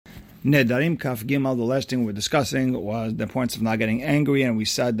Nedarim Kaf Gimel, the last thing we're discussing was the points of not getting angry, and we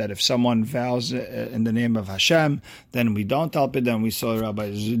said that if someone vows in the name of Hashem, then we don't help it. Then we saw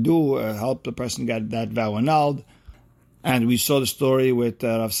rabbis do help the person get that vow annulled. And we saw the story with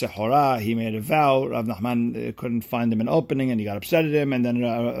Rav Sehora. He made a vow. Rav Nachman couldn't find him an opening, and he got upset at him. And then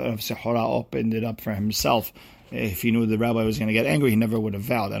Rav Sehora opened it up for himself. If he knew the rabbi was going to get angry, he never would have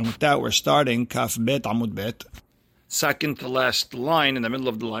vowed. And with that, we're starting Kaf Bet Amud Bet. Second to last line, in the middle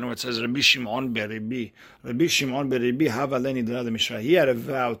of the line, where it says Rabbi Shimon Beribi. Rabbi Shimon Beribi Havaleni D'Rada Mishra. He had a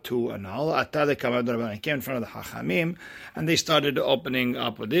vow to annul. Atade Kamad Rabban. He came in front of the Chachamim, and they started opening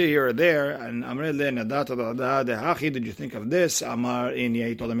up here or there. And Amre Le Nadata D'Rada Hachi. Did you think of this? Amar In.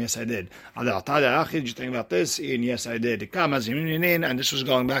 He told him, yes, I did. Atade Hachi. Did you think about this? In. Yes, I did. And this was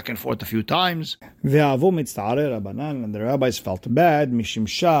going back and forth a few times. Ve'avu Mitzta'are Rabbanan. And the rabbis felt bad.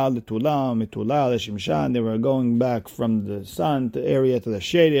 Mishimsha L'Tula Mitula L'Shimsha. And they were going back from the sun area to the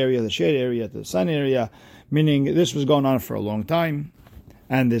shade area to the sun area, meaning this was going on for a long time.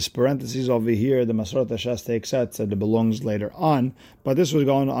 And this parentheses over here, the Masorot Hashas takes out, said it belongs later on, but this was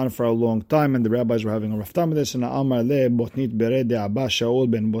going on for a long time, and the rabbis were having a rough time with this. And Amar Le Botnit Berede Abba Shaul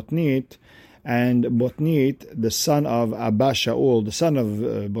ben Botnit, and Botnit, the son of Abba Shaul, the son of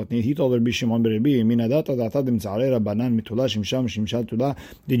Botnit, he told Rabbi Shimon Beribi,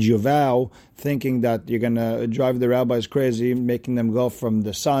 did you vow thinking that you're going to drive the rabbis crazy, making them go from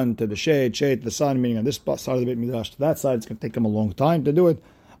the sun to the shade to the sun, meaning on this side of the Beit Midrash to that side, it's going to take them a long time to do it?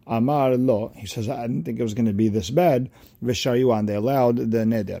 Amar Lo, he says, I didn't think it was going to be this bad. V'shayuan, they allowed the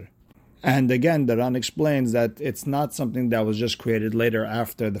neder. And again, the Ran explains that it's not something that was just created later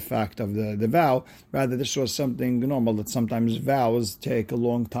after the fact of the vow. Rather, this was something normal, that sometimes vows take a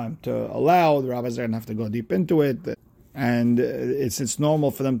long time to allow. The rabbis are going to have to go deep into it. And it's normal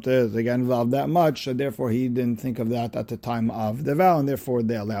for them to get involved that much. So therefore, he didn't think of that at the time of the vow, and therefore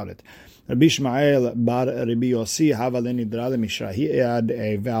they allowed it. Rabbi Ishmael bar Rabbi Yossi Havaleni D'Rada Mishra. He had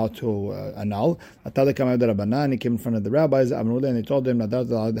a vow to annul. Atale Kamad Rabbanan. He came in front of the rabbis. Amrule, and he told them,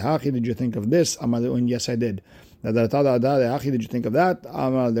 did you think of this? Amar Le'un, yes, I did. Did you think of that?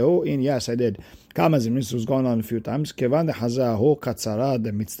 Amar Le'un, yes, I did. This was going on a few times.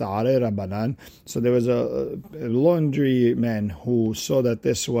 So there was a laundry man who saw that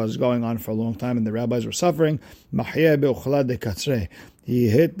this was going on for a long time and the rabbis were suffering. He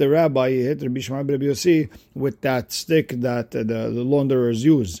hit the rabbi, he hit Rabbi Shimon Rabbi Yossi with that stick that the launderers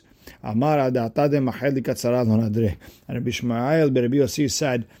use. And Rabbi Shmuel Rabbi Yossi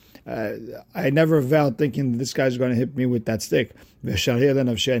said, I never vowed thinking this guy's going to hit me with that stick. And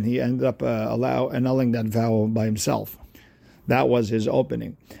he ended up annulling that vow by himself. That was his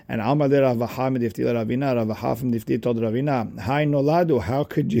opening. And Amar de Rav Hamid Ifti Ravina, Rav Hafim Ifti told Ravina, Hai Noladu, how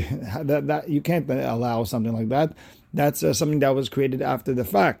could you, that you can't allow something like that. That's something that was created after the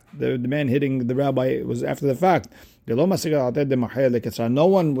fact. The man hitting the rabbi was after the fact. No one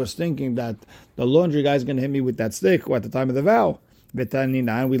was thinking that the laundry guy is going to hit me with that stick at the time of the vow.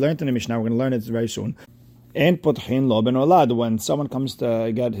 And we learned in the Mishnah, we're going to learn it very soon. When someone comes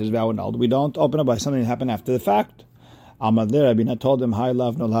to get his vow annulled, we don't open up by something that happened after the fact. Amadle Rabina told him, Hi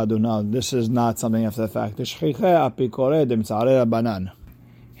love noladu. No, this is not something after the fact.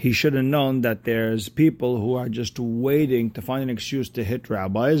 He should have known that there's people who are just waiting to find an excuse to hit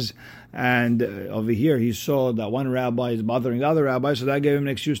rabbis. And over here he saw that one rabbi is bothering the other rabbi, so that gave him an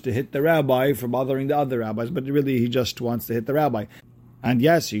excuse to hit the rabbi for bothering the other rabbis. But really he just wants to hit the rabbi. And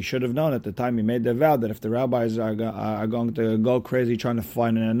yes, he should have known at the time he made the vow that if the rabbis are going to go crazy trying to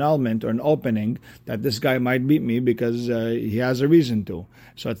find an annulment or an opening, that this guy might beat me because he has a reason to.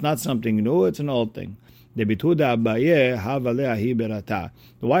 So it's not something new, it's an old thing. The wife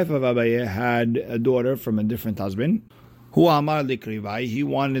of Abaye had a daughter from a different husband. He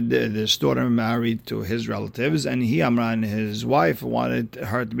wanted this daughter married to his relatives, and Amran, his wife, wanted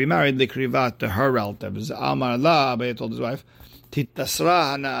her to be married likriva to her relatives. Amar la, Abaye told his wife, any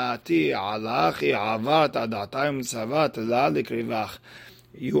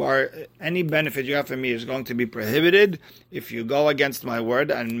benefit you have from me is going to be prohibited if you go against my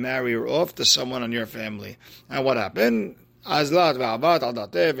word and marry her off to someone on your family. And what happened? She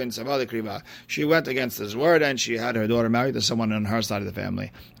went against his word and she had her daughter married to someone on her side of the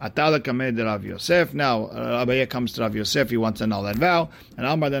family. Now Abaye comes to Rav Yosef, he wants to annul that vow. And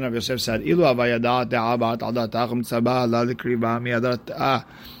Amar then Rav Yosef said,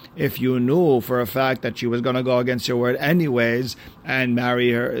 if you knew for a fact that she was going to go against your word anyways and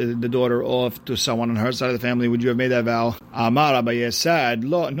marry the daughter off to someone on her side of the family, would you have made that vow? Amar Abaye said,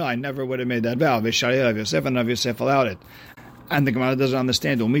 no, I never would have made that vow. Rav Yosef, and Rav Yosef allowed it. And the Gemara doesn't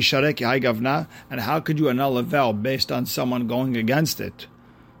understand. And how could you annul a vow based on someone going against it?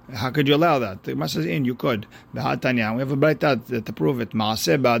 How could you allow that? The Gemara says, you could. We have a bright to prove it.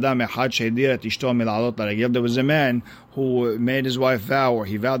 There was a man who made his wife vow, or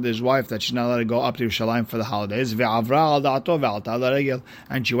he vowed to his wife that she's not allowed to go up to Yerushalayim for the holidays.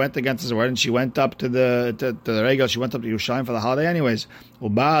 And she went against his word, and she went up to the regel. She went up to Yerushalayim for the holiday anyways.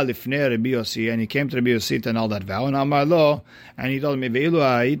 And he came to Rabbi Yossi to annul that vow. And Amar lo, and he told me, if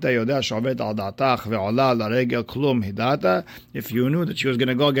you knew that she was going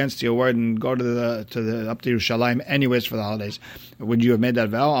to go against your word and go to the up to Yerushalayim anyways for the holidays, would you have made that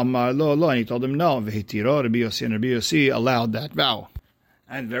vow? Amar lo, and he told him no. Rabbi Yossi allowed that vow.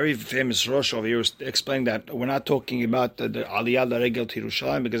 And very famous Rosh over here was explaining that we're not talking about the Aliyah L'Regel to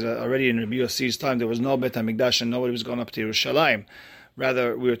Yerushalayim, because already in Rabbi Yossi's time there was no Bet HaMikdash and nobody was going up to Yerushalayim.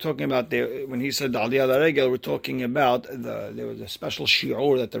 Rather, we were talking about when he said the Aliyah L'Regel, we're talking about there was a special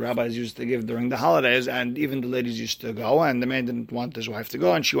shiur that the rabbis used to give during the holidays, and even the ladies used to go, and the man didn't want his wife to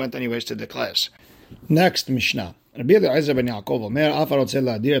go, and she went anyways to the class. Next Mishnah. If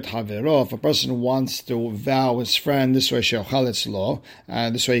a person wants to vow his friend this way,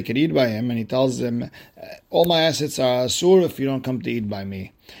 this way he could eat by him, and he tells him, all my assets are asur if you don't come to eat by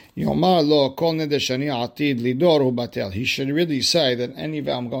me. He should really say that any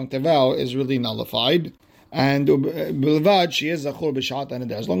vow I'm going to vow is really nullified. And as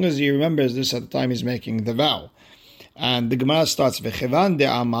long as he remembers this at the time he's making the vow. And the Gemara starts, okay, if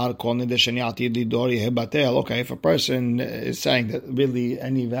a person is saying that really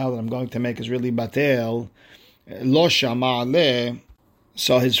any vow that I'm going to make is really batel, lo shama,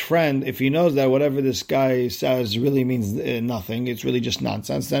 so his friend, if he knows that whatever this guy says really means nothing, it's really just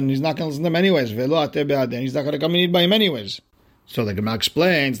nonsense, then he's not going to listen to him anyways. He's not going to come and eat by him anyways. So the Gemara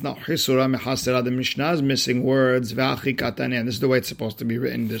explains, now the Mishnah is missing words, and this is the way it's supposed to be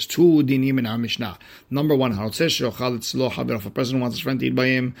written. There's two dinim in our Mishnah. Number one, if a person wants his friend to eat by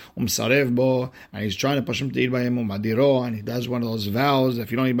him, and he's trying to push him to eat by him, and he does one of those vows,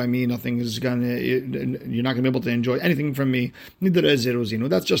 if you don't eat by me, nothing is you're not going to be able to enjoy anything from me.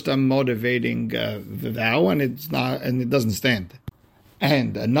 That's just a motivating vow, and it doesn't stand.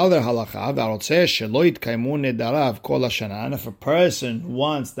 And another halacha, and if a person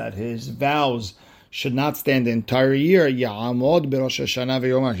wants that his vows should not stand the entire year, he should stand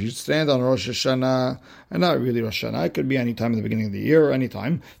on Rosh Hashanah, and not really Rosh Hashanah, it could be any time in the beginning of the year or any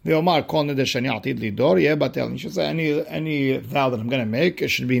time. He should say any vow that I'm going to make, it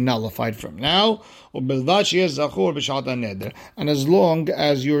should be nullified from now. And as long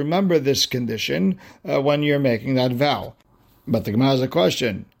as you remember this condition when you're making that vow. But the Gemara has a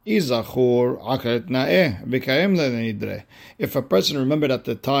question. If a person remembered at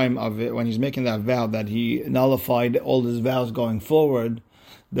the time of it, when he's making that vow, that he nullified all his vows going forward,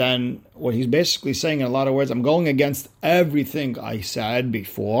 then what he's basically saying in a lot of words, I'm going against everything I said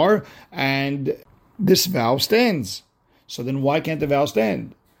before, and this vow stands. So then why can't the vow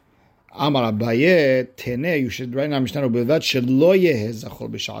stand? Amar Abaye, Tene, you should write in our Mishnah,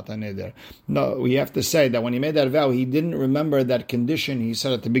 no, we have to say that when he made that vow, he didn't remember that condition he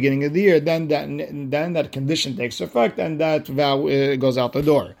said at the beginning of the year, then that condition takes effect, and that vow goes out the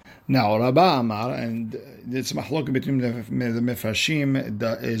door. Now, Rabbah Amar, and it's mahlok between the Mefarshim,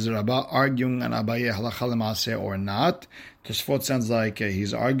 is Rabbah arguing on Abaye halacha l'maaseh or not? Tosfot sounds like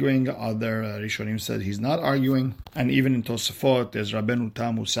he's arguing. Other Rishonim said he's not arguing. And even in Tosfot, there's Rabbeinu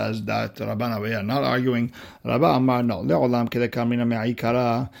Tam who says that Rabban Abaye are not arguing. Rabbah Amar, no. No,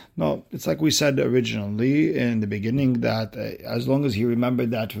 it's like we said originally in the beginning, that as long as he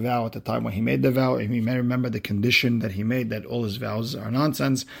remembered that vow at the time when he made the vow, he may remember the condition that he made, that all his vows are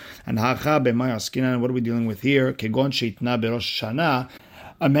nonsense. And what are we dealing with here? Kegon sheitna berosh Hashanah.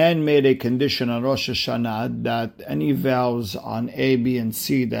 A man made a condition on Rosh Hashanah that any vows on A, B, and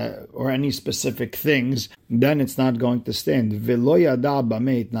C or any specific things, then it's not going to stand. And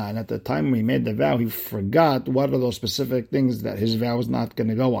at the time when he made the vow, he forgot what are those specific things that his vow is not going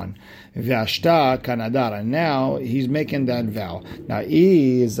to go on. And now he's making that vow. Now, if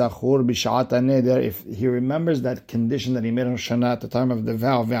he remembers that condition that he made on Rosh Hashanah at the time of the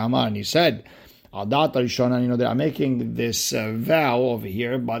vow, and he said, I'm making this vow over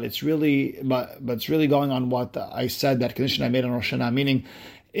here, but it's really going on what I said, that condition I made on Rosh Hashanah. Meaning,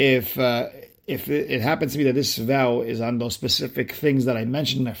 if it happens to be that this vow is on those specific things that I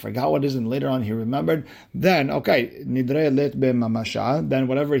mentioned, and I forgot what it is, and later on he remembered, then okay, nidrei let b'mamasha. Then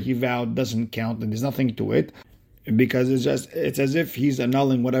whatever he vowed doesn't count, and there's nothing to it, because it's as if he's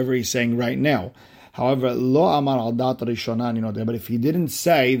annulling whatever he's saying right now. However, lo amar al dat rishonan, but if he didn't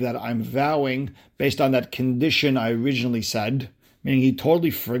say that I'm vowing based on that condition I originally said, meaning he totally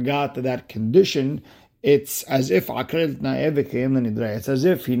forgot that condition, it's as if it's as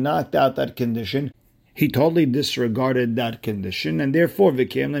if he knocked out that condition. He totally disregarded that condition, and therefore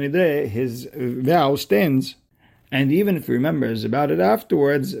his vow stands. And even if he remembers about it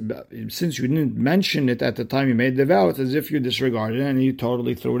afterwards, since you didn't mention it at the time you made the vow, it's as if you disregarded it and you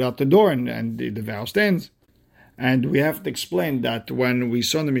totally threw it out the door, and the vow stands. And we have to explain that when we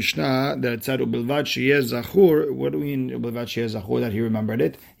saw in the Mishnah that it said Ubilvad sheyeh zachur, what do we mean Ubilvad sheyeh zachur, that he remembered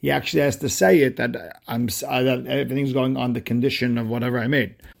it? He actually has to say it that that everything's going on the condition of whatever I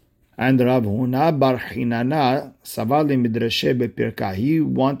made. And Rav Huna bar Hinana savali midrashe bepirka. He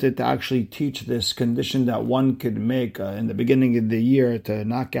wanted to actually teach this condition that one could make in the beginning of the year to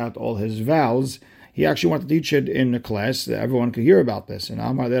knock out all his vows. He actually wanted to teach it in a class that everyone could hear about this. And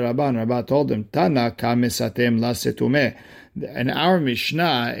Amar de Rabban, Rabban told him, Tana kamisatem lasetume. In our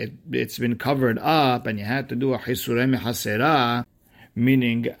Mishnah, it's been covered up, and you had to do a hisurem hasera,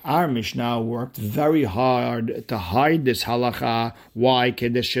 meaning our Mishnah worked very hard to hide this halacha. Why? So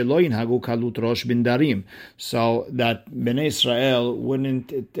that Bnei Israel wouldn't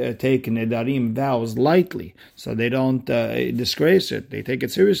take nedarim vows lightly, so they don't disgrace it. They take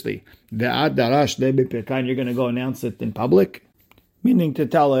it seriously. You're going to go announce it in public, meaning to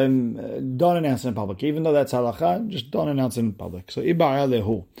tell him, don't announce it in public, even though that's halacha. Just don't announce it in public. So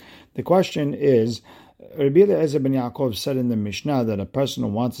the question is, Rabbi Eliezer ben Yaakov said in the Mishnah that a person who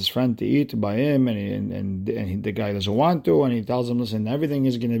wants his friend to eat by him, and the guy doesn't want to, and he tells him, listen, everything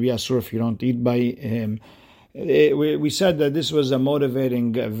is going to be asur if you don't eat by him. We said that this was a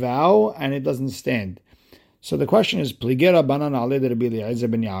motivating vow, and it doesn't stand. So the question is, Pligera banan ale Rabbi Eliezer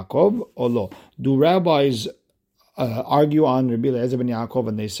ben Yaakov or lo? Do rabbis argue on Rabbi Eliezer ben Yaakov,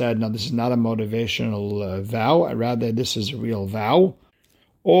 and they said, no, this is not a motivational vow, rather this is a real vow?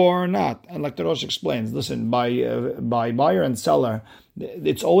 Or not? And like the Rosh explains, listen, by buyer and seller,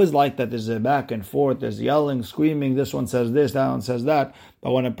 it's always like that. There's a back and forth, there's yelling, screaming, this one says this, that one says that.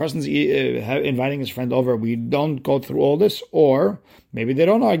 But when a person's inviting his friend over, we don't go through all this. Or maybe they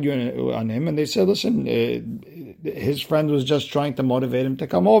don't argue on him, and they say, listen, his friend was just trying to motivate him to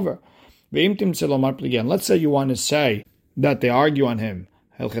come over. Let's say you want to say that they argue on him.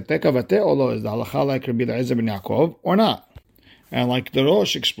 Is the halacha like Rabbi Eliezer ben Yaakov or not? And like the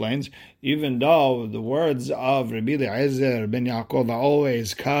Rosh explains, even though the words of Rabbi Eliezer ben Yaakov are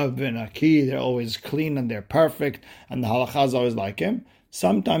always kav and aki, they're always clean and they're perfect, and the halakha is always like him,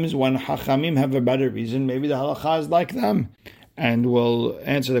 sometimes when hachamim have a better reason, maybe the halakha is like them. And we'll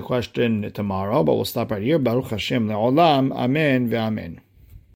answer the question tomorrow, but we'll stop right here. Baruch Hashem le'olam, amen ve'amen.